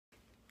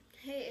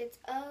Hey, it's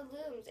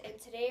Looms, and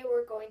today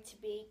we're going to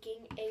be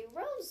making a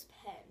rose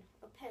pen,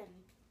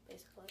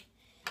 basically.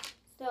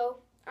 So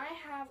I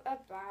have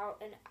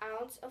about an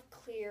ounce of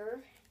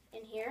clear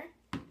in here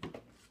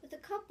with a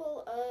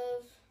couple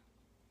of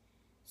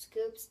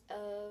scoops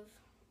of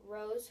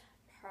rose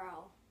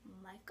pearl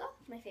mica,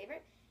 my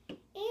favorite,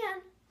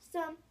 and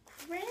some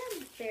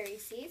cranberry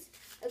seeds,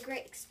 a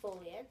great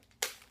exfoliant.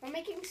 We're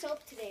making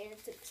soap today, and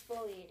it's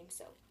exfoliating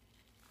soap.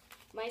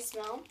 My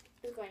smell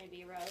is going to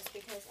be rose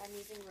because I'm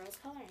using rose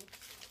coloring.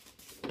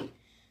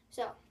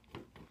 So,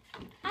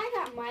 I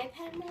got my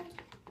pen mold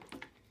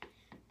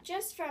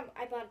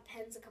I bought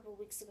pens a couple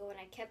weeks ago and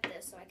I kept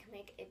this so I can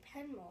make a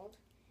pen mold.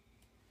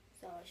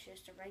 So it's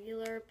just a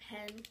regular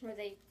pen where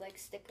they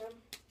stick them,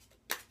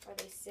 or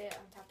they sit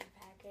on top of the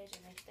package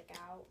and they stick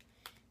out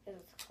because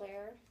it's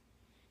clear.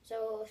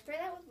 So spray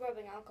that with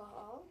rubbing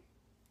alcohol.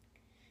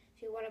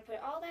 If you want to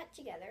put all that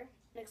together,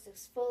 next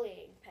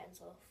exfoliating pen,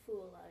 so it'll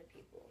fool a lot of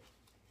people.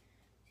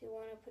 So you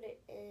want to put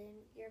it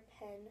in your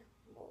pen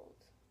mold.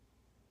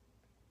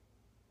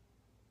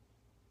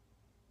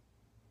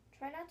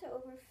 Try not to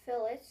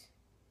overfill it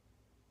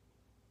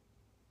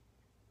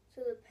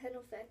so the pen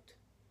effect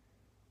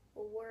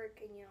will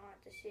work and you don't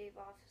have to shave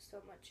off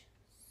so much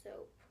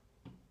soap.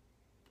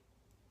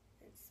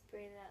 And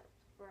spray that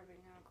with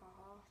rubbing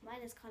alcohol.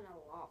 Mine is kind of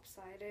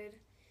lopsided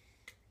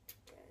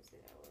because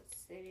I was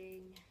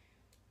sitting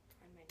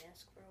on my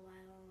desk for a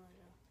while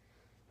and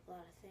a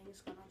lot of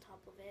things got on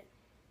top of it.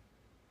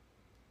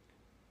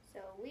 So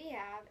we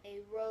have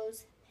a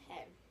rose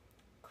pen.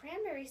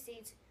 Cranberry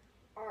seeds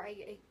are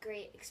a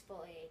great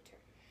exfoliator.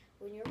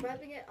 When you're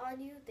rubbing it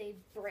on you, they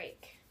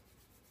break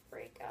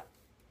up.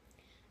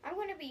 I'm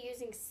going to be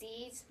using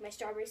seeds, my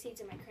strawberry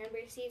seeds and my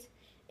cranberry seeds,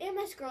 and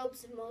my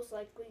scrubs, most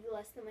likely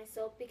less than my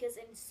soap, because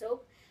in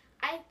soap,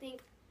 I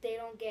think they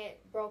don't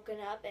get broken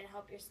up and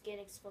help your skin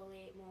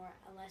exfoliate more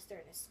unless they're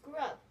in a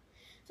scrub.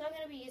 So I'm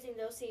going to be using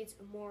those seeds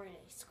more in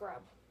a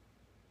scrub.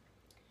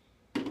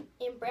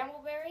 In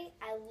Brambleberry,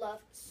 I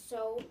love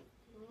so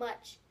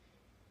much.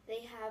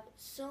 They have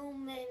so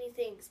many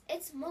things.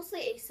 It's mostly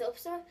a soap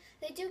store.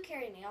 They do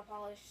carry nail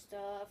polish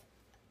stuff,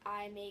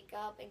 eye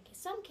makeup, and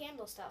some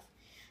candle stuff.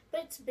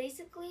 But it's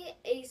basically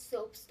a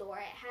soap store.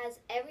 It has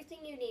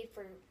everything you need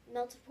for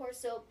melted pour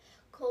soap,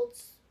 cold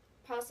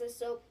processed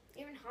soap,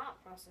 even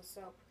hot processed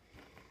soap.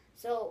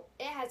 So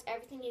it has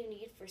everything you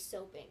need for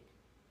soaping.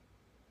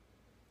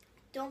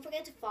 Don't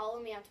forget to follow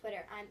me on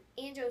Twitter. I'm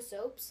Anjo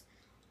Soaps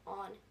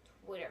on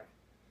Twitter.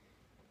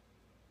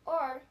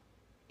 Or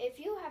if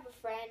you have a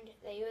friend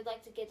that you would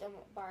like to get them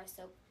a bar of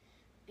soap,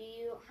 do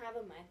you have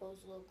a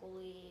Michael's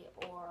locally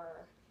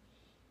or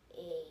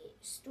a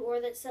store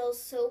that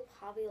sells soap,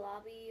 Hobby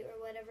Lobby or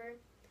whatever,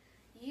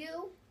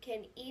 you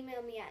can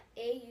email me at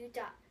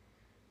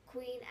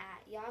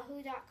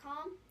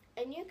au.queen@yahoo.com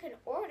and you can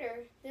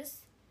order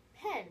this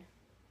pen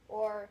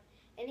or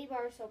any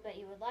bar of soap that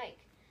you would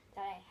like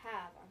that I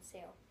have on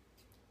sale.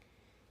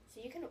 So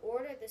you can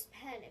order this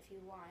pen if you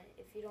want.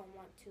 If you don't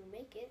want to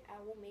make it, I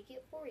will make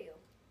it for you.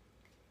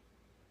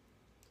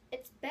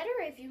 It's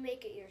better if you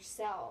make it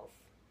yourself,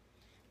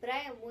 but I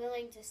am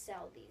willing to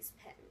sell these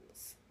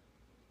pens.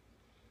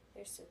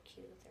 They're so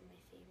cute. They're my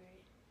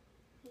favorite.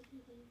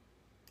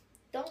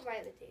 Don't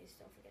write with these.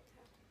 Don't forget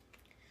that.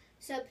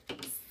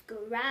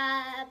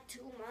 Subscribe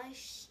to my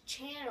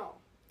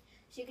channel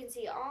so you can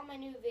see all my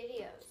new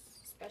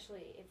videos,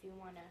 especially if you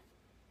want to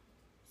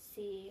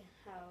see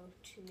how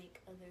to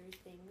make other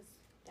things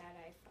that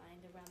I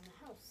find around the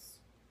house.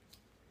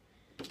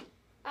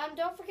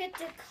 Don't forget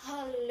to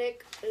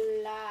click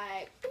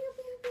like.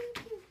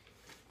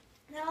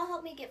 That'll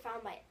help me get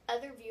found by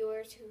other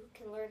viewers who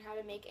can learn how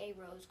to make a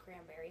rose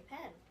cranberry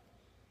pen.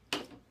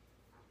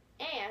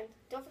 And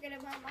don't forget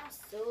about my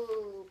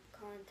soap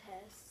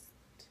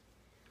contest.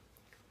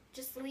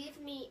 Just leave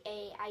me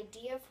an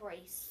idea for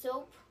a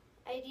soap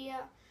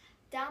idea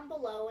down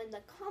below in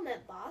the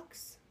comment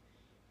box.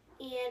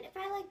 And if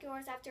I like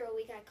yours, after a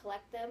week I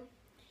collect them,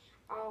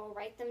 I'll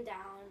write them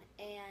down,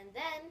 and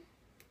then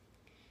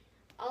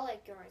I'll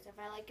like yours. If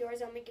I like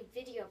yours, I'll make a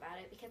video about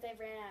it because I've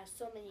ran out of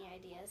so many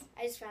ideas.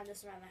 I just found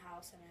this around the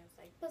house and I was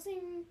like,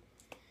 buzzing.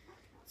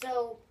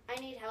 So I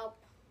need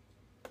help.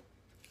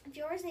 If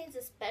yours needs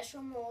a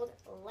special mold,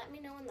 let me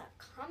know in the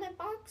comment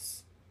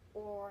box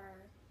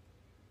or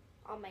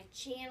on my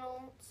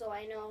channel so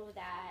I know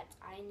that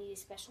I need a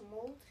special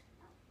mold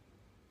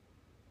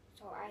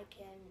so I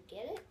can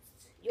get it.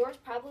 Yours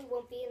probably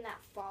won't be in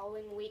that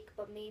following week,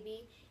 but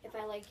maybe if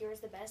I like yours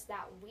the best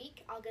that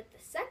week, I'll get the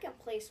second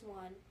place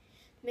one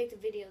to make the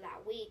video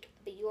that week,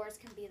 but yours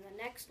can be the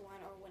next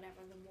one or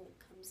whenever the mold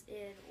comes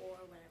in or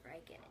whenever I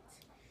get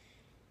it.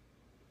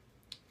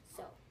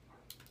 So,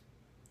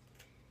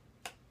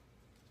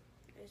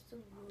 there's the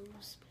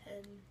rose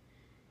pen.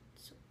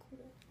 It's so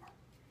cool. I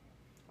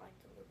like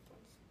the little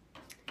ones.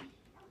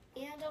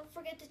 And don't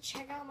forget to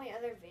check out my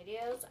other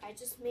videos. I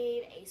just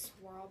made a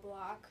swirl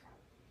block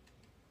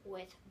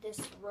with this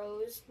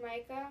rose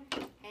mica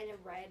and a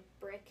red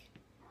brick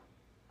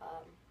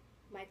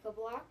mica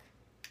block.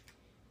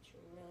 It's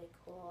really really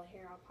cool.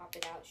 Here, I'll pop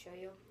it out, show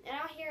you. And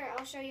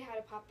I'll show you how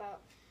to pop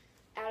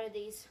out of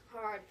these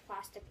hard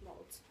plastic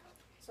molds.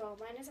 So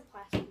mine is a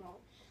plastic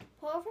mold.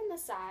 Pull from the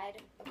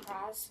side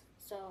across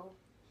so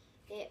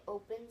it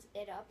opens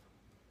it up,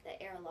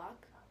 the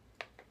airlock.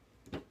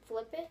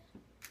 Flip it,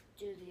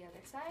 do the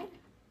other side.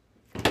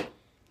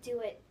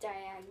 Do it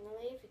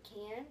diagonally if you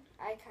can.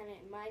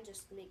 Mine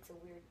just makes a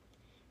weird,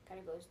 kind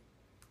of goes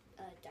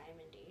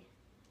diamondy.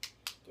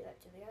 Do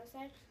that to the other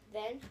side.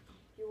 Then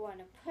you want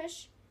to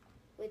push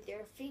with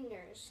your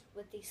fingers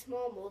with these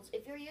small molds.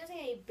 If you're using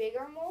a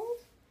bigger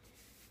mold,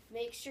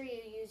 make sure you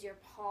use your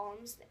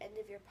palms, the end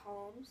of your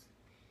palms.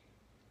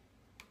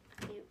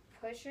 You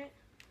push it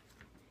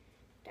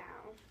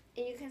down.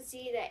 And you can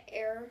see the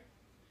air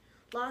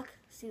lock.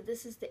 See,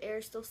 this is the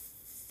air still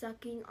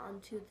sucking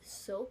onto the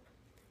soap,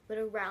 but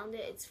around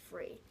it, it's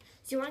free.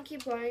 So you want to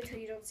keep going until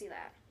you don't see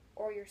that,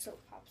 or your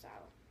soap pops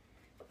out.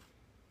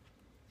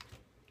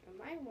 And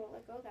mine won't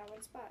let go of that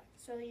one spot.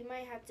 So you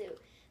might have to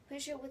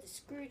push it with a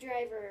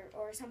screwdriver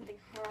or something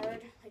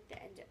hard, like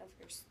the end of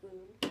your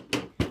spoon.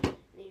 And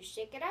you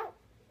shake it out,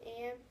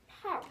 and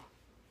pow,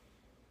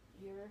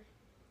 your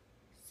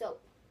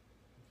soap.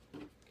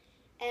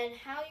 And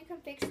how you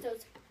can fix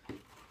those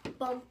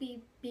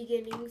bumpy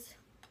beginnings,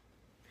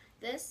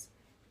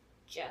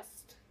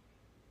 just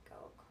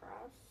go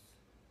across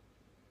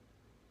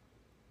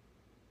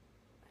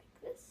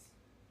like this.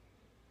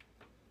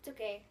 It's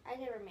okay, I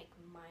never make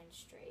mine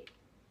straight.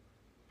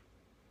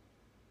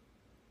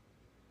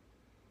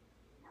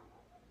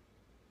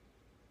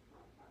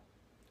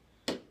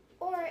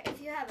 Or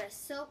if you have a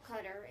soap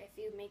cutter, if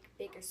you make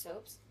bigger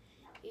soaps,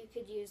 you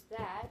could use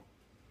that.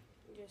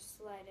 Just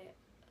slide it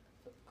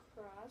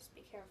across,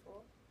 be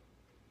careful.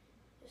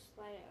 Just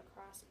slide it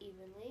across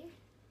evenly.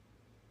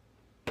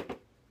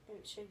 And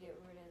it should get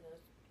rid of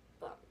those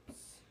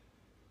bumps.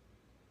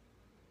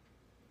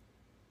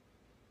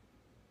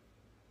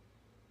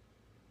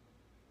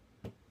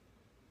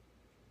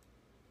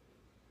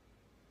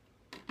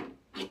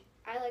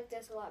 I like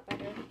this a lot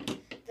better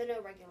than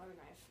a regular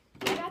knife.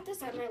 I got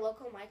this at my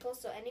local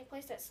Michael's, so any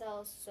place that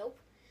sells soap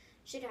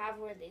should have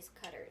one of these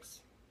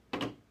cutters.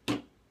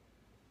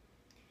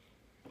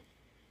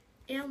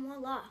 And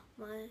voila,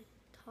 my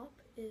top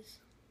is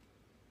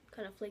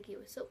kind of flaky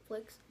with soap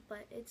flakes,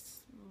 but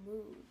it's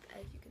smooth,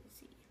 as you can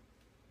see.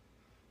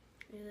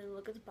 And then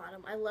look at the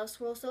bottom. I love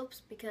swirl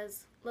soaps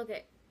because look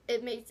at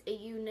it makes a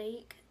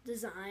unique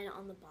design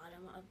on the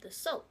bottom of the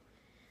soap.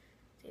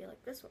 See,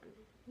 like this one.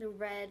 The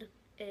red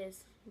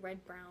is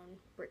red brown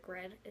brick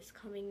red is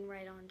coming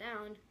right on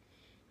down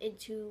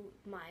into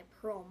my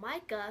pearl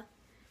mica,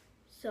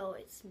 so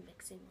it's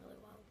mixing really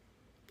well,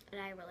 and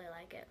I really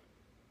like it.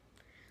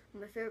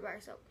 My favorite bar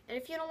soap. And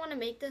if you don't want to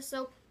make this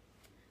soap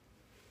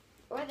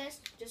or this,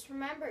 just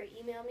remember,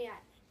 email me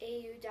at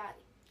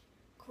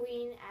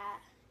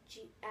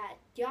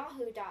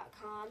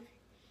au.queen@yahoo.com,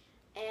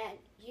 and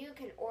you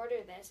can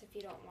order this if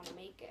you don't want to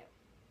make it.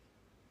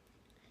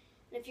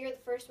 And if you're the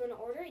first one to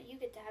order it, you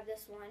get to have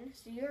this one,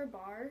 so your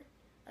bar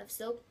of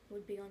soap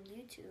would be on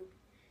YouTube.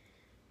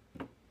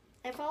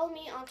 And follow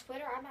me on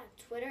Twitter. I'm on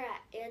Twitter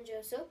at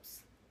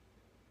AnjoSoaps.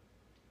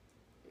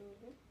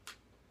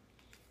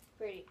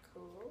 Pretty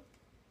cool.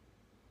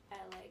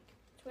 I like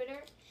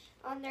Twitter.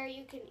 On there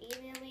you can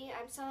email me.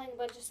 I'm selling a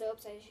bunch of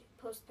soaps. I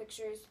post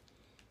pictures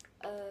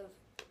of,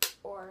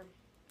 or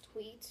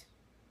tweet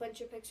a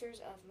bunch of pictures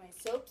of my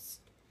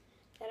soaps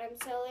that I'm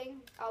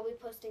selling. I'll be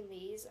posting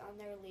these on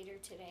there later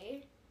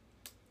today.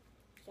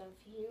 So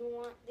if you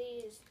want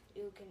these,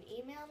 you can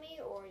email me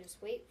or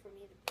just wait for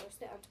me to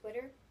post it on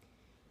Twitter.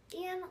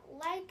 And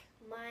like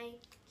my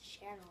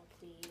channel,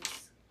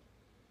 please.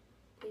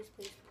 Please,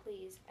 please,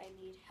 please. I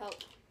need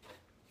help.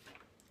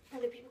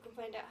 Other people can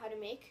find out how to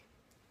make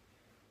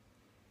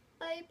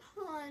a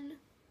pun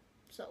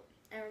soap.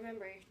 And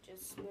remember,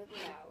 just smooth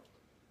it out.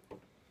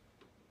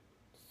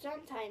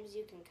 Sometimes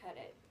you can cut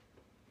it,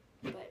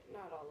 but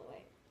not all the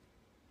way.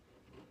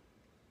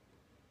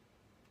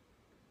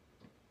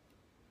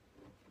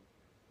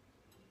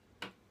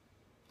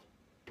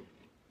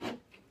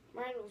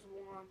 Mine was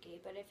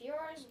wonky, but if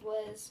yours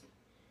was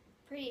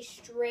pretty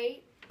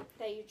straight,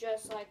 that you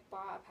just like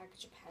bought a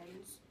package of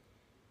pens,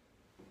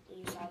 and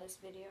you saw this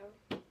video,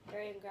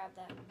 hurry and grab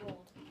that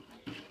mold.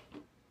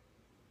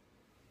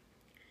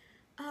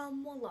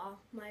 Voila,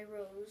 my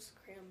rose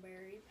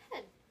cranberry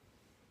pen.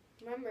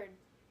 Remember,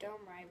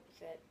 don't write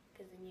with it,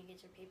 because then you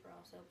get your paper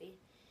all soapy.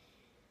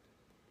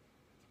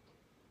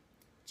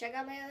 Check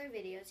out my other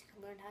videos. You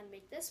can learn how to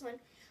make this one,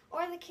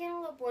 or the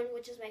cantaloupe one,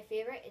 which is my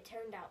favorite. It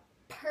turned out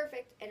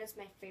perfect, and it's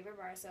my favorite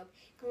bar soap.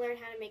 You can learn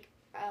how to make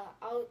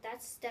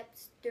that's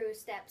steps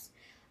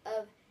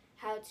of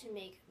how to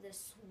make the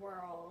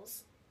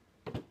swirls.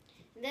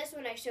 And this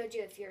one I showed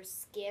you if your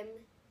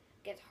skim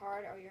gets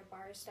hard or your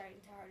bar is starting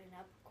to harden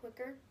up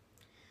quicker.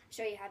 I'll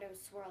show you how to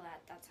swirl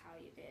that. That's how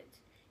you get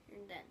your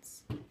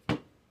indents.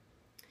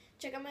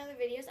 Check out my other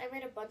videos. I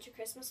made a bunch of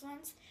Christmas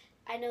ones.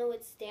 I know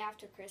it's day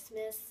after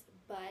Christmas,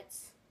 but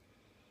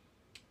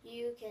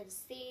you can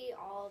see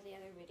all the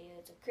other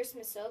videos of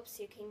Christmas soaps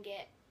you can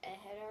get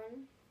ahead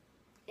on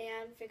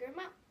and figure them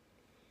out.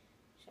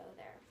 So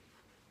there.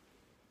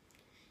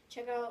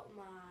 Check out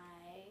my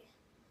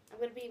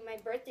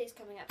birthday's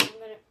coming up. So I'm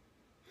gonna.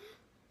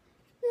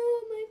 No,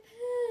 my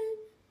pen.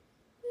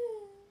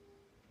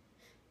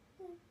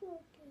 I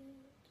broke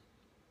it.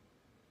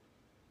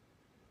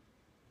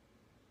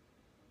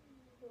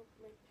 I broke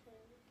my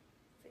pen.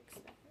 Fix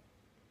that.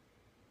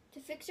 To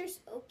fix your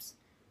soaps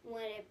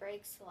when it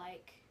breaks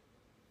like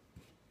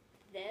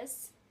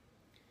this,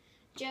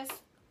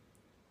 just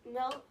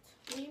remelt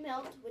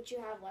what you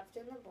have left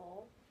in the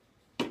bowl.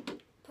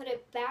 Put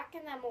it back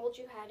in that mold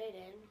you had it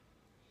in.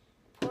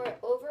 Pour it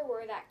over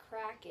where that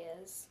crack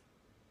is,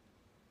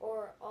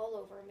 or all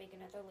over. Make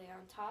another layer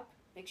on top.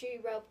 Make sure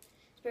you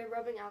spray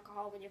rubbing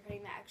alcohol when you're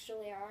putting the extra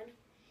layer on,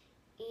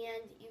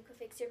 and you can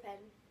fix your pen.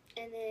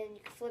 And then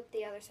you can flip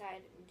the other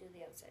side and do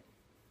the other side.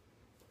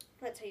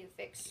 That's how you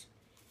fix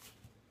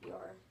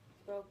your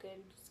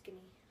broken,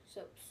 skinny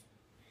soaps.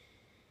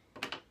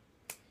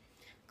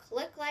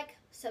 Click like,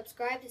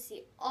 subscribe to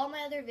see all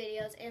my other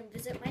videos, and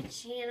visit my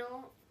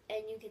channel,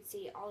 and you can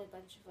see all a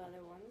bunch of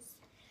other ones.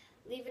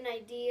 Leave an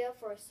idea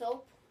for a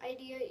soap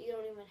idea. You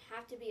don't even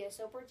have to be a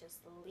soaper, just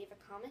leave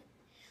a comment.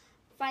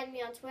 Find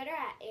me on Twitter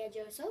at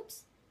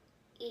AnjoSoaps,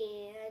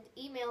 and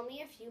email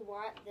me if you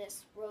want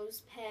this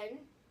rose pen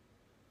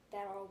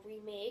that I'll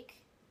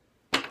remake,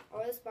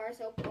 or this bar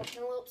soap, or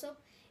penelope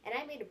soap. And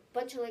I made a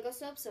bunch of Lego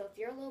soaps, so if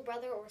your little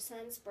brother or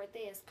son's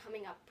birthday is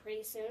coming up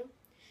pretty soon,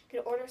 you can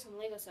order some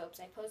Lego soaps.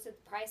 I posted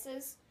the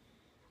prices.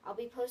 I'll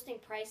be posting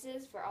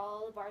prices for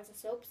all the bars of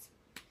soaps,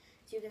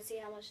 so you can see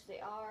how much they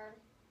are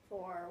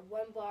for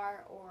one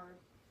bar, or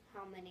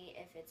how many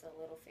if it's a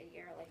little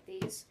figure like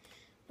these.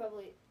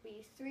 Probably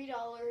be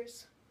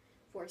 $3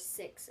 for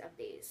 6 of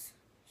these.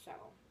 So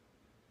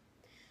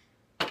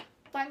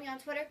find me on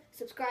Twitter,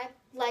 subscribe,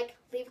 like,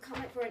 leave a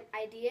comment for an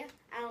idea.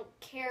 I don't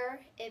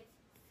care if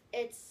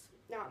it's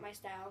not my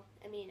style.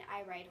 I mean,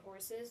 I ride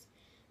horses,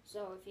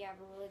 so if you have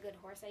a really good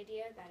horse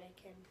idea that I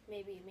can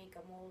maybe make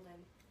a mold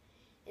and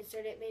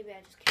insert it. Maybe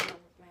I just came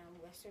up with my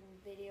own Western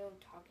video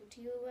talking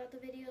to you about the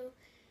video.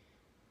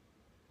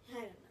 I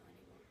don't know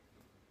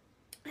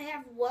anymore. I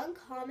have one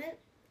comment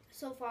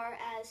so far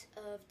as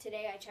of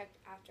today. I checked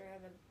after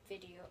the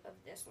video of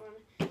this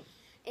one.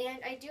 And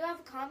I do have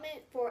a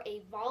comment for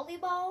a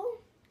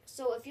volleyball.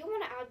 So if you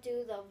want to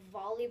outdo the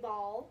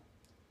volleyball,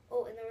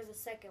 oh, and there was a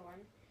second one.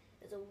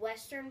 There's a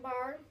Western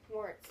bar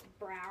where it's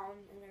brown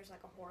and there's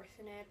like a horse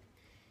in it.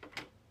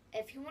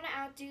 If you want to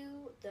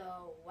outdo the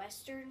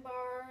Western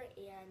bar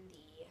and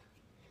the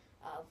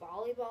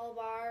volleyball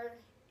bar,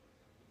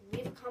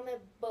 leave a comment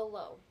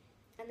below.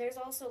 And there's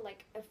also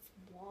like a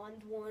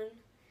wand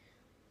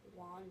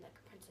like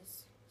a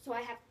princess. So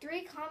I have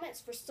 3 comments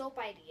for soap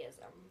ideas.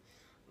 I'm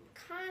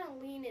kind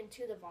of leaning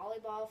to the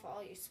volleyball for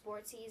all you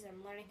sportsies.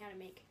 I'm learning how to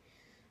make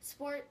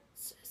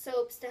sports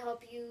soaps to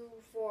help you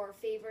for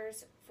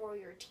favors for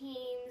your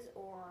teams,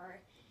 or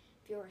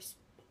if you're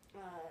a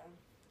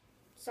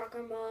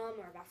soccer mom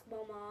or a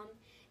basketball mom,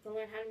 you'll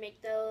learn how to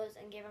make those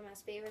and give them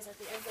as favors at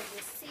the end of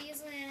the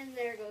season.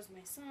 There goes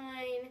my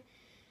sign.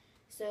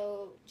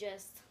 So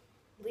just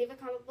leave a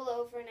comment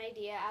below for an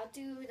idea.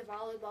 Outdo the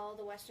volleyball,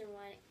 the Western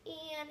one,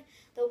 and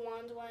the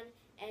wand one,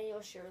 and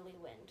you'll surely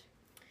win.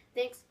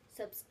 Thanks.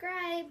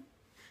 Subscribe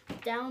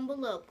down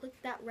below. Click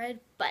that red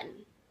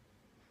button.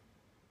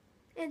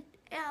 And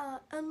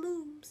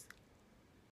looms.